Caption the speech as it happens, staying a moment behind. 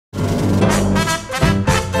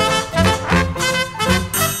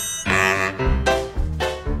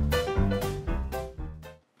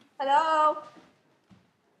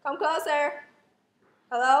Come closer.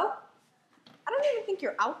 Hello? I don't even think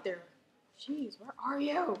you're out there. Jeez, where are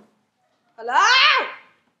you? Hello?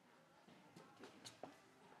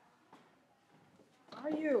 Where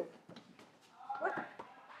are you? What?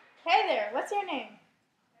 Hey there, what's your name?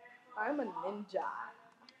 I'm a ninja.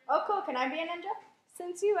 Oh, cool. Can I be a ninja?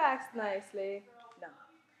 Since you asked nicely, no.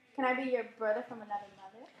 Can I be your brother from another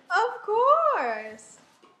mother? Of course.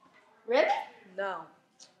 Really? No.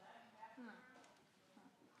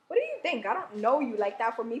 What do you think? I don't know you like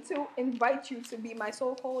that for me to invite you to be my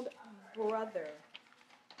so-called brother.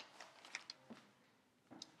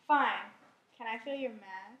 Fine. Can I feel your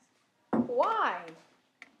mask? Why?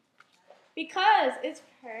 Because it's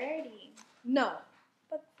pretty. No,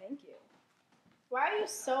 but thank you. Why are you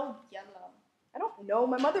so yellow? I don't know.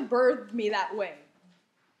 My mother birthed me that way.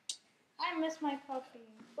 I miss my puppy.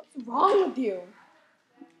 What's wrong with you?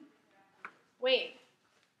 Wait.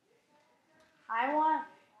 I want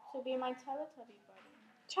to be my Teletubby buddy.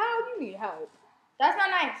 Child, you need help. That's not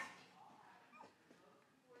nice.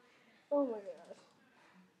 Oh my gosh.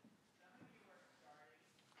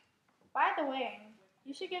 By the way,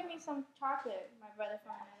 you should give me some chocolate, my brother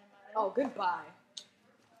from another mother. Oh, goodbye.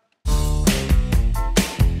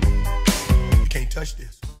 You can't touch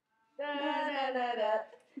this.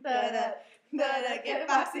 Get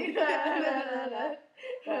foxy. Get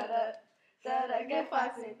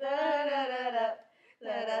foxy.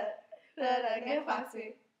 Get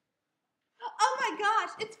foxy. Oh my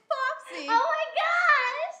gosh, it's Foxy! Oh my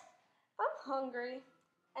gosh! I'm hungry.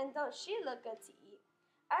 And don't she look good to eat?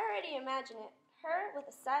 I already imagine it. Her with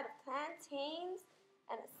a side of plantains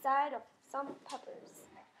and a side of some peppers.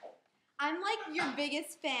 I'm like your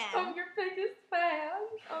biggest fan. I'm your biggest fan.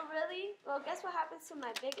 Oh, really? Well, guess what happens to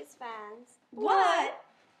my biggest fans? What?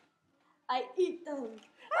 I eat them.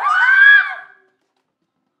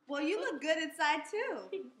 Well, you look good inside too.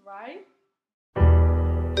 Right?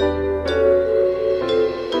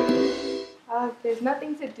 There's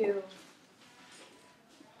nothing to do.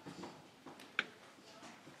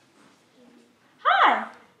 Hi!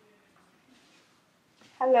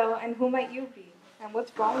 Hello, and who might you be? And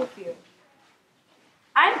what's wrong with you?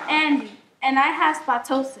 I'm Andy, and I have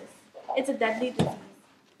spatosis. It's a deadly disease.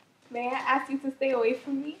 May I ask you to stay away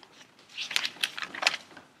from me?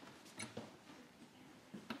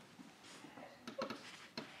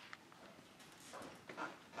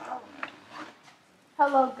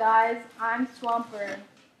 Hello guys, I'm Swamper.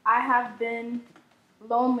 I have been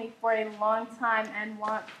lonely for a long time and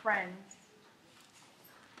want friends.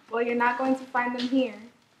 Well, you're not going to find them here.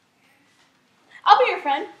 I'll be your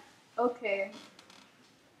friend. Okay.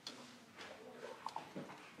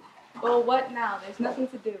 Well, what now? There's nothing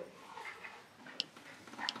to do.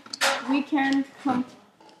 We can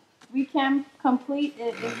complete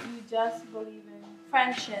it if you just believe in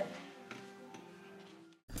friendship.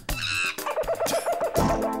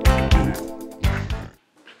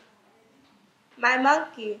 My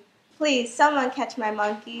monkey. Please, someone catch my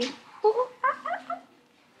monkey.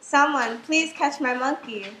 Someone, please catch my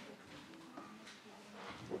monkey.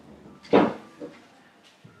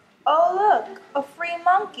 Oh, look, a free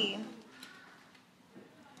monkey.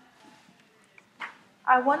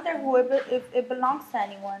 I wonder if it belongs to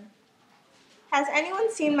anyone. Has anyone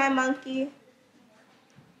seen my monkey?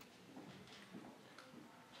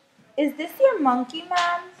 Is this your monkey,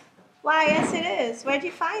 ma'am? Why, yes it is. Where'd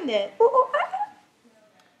you find it?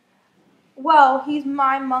 Well, he's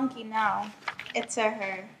my monkey now. It's a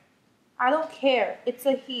her. I don't care. It's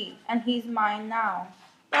a he, and he's mine now.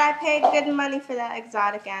 But I paid good money for that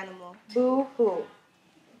exotic animal. Boo-hoo.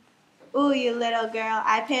 Ooh, you little girl.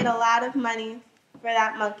 I paid a lot of money for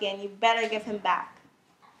that monkey, and you better give him back.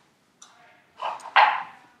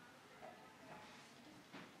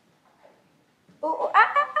 Ooh,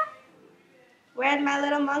 Where'd my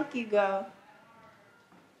little monkey go?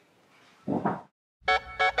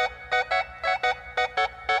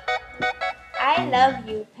 I love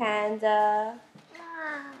you, Panda.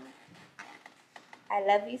 I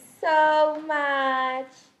love you so much.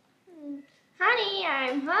 Honey,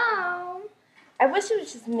 I'm home. I wish it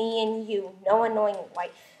was just me and you, no annoying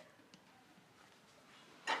wife.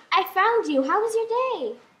 I found you. How was your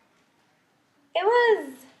day? It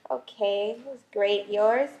was okay. It was great.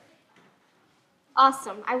 Yours?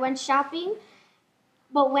 Awesome. I went shopping,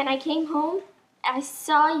 but when I came home, I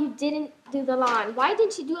saw you didn't do the lawn. Why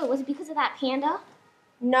didn't you do it? Was it because of that panda?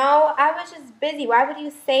 No, I was just busy. Why would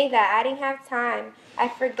you say that? I didn't have time. I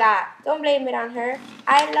forgot. Don't blame it on her.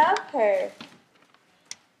 I love her.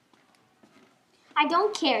 I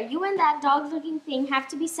don't care. You and that dog-looking thing have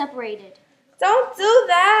to be separated. Don't do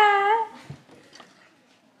that.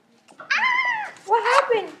 Ah! What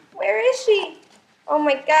happened? Where is she? Oh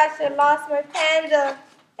my gosh, I lost my panda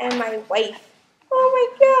and my wife. Oh my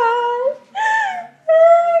gosh.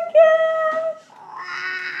 Oh my gosh.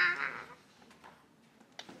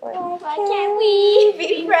 Why can't we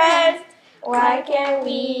be friends? Why can't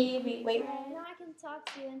we be... Wait. Now I can talk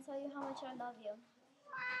to you and tell you how much I love you.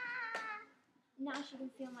 Now she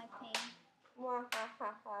can feel my pain.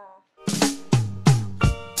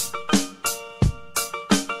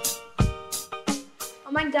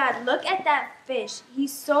 Oh my god, look at that fish.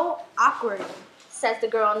 He's so awkward, says the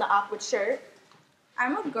girl in the awkward shirt.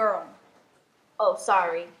 I'm a girl. Oh,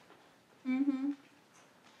 sorry. Mm-hmm.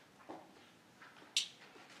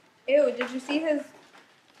 Ew, did you see his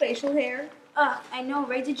facial hair? I know,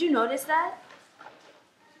 right? Did you notice that?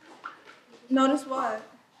 Notice what?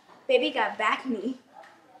 Baby got back me.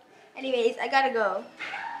 Anyways, I gotta go.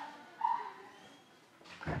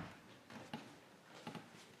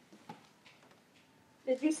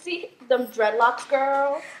 Did you see them dreadlocks,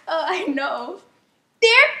 girl? Oh, I know.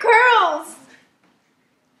 They're curls!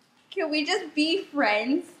 Can we just be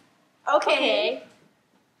friends? Okay.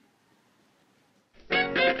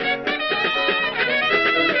 Nelani,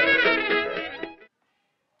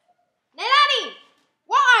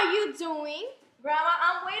 what are you doing? Grandma,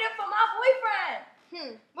 I'm waiting for my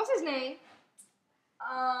boyfriend. What's his name?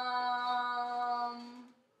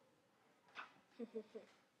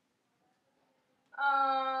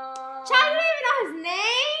 Child, you don't even know his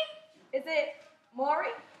name? Is it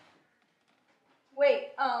Maury? Wait,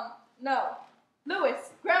 no. Louis.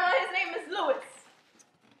 Grandma, his name is Louis.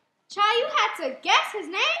 Child, you had to guess his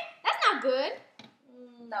name? That's not good.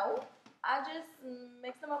 No, I just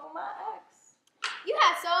mixed him up with my ex. You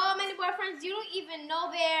have so many boyfriends, you don't even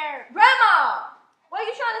know their... Grandma, what are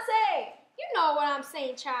you trying to say? You know what I'm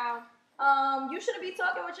saying, child. You shouldn't be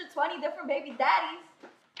talking with your 20 different baby daddies.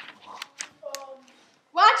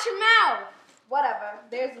 Watch your mouth. Whatever,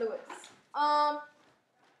 there's Louis.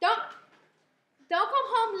 Don't come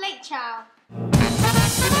home late, child.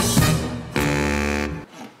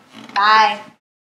 Bye.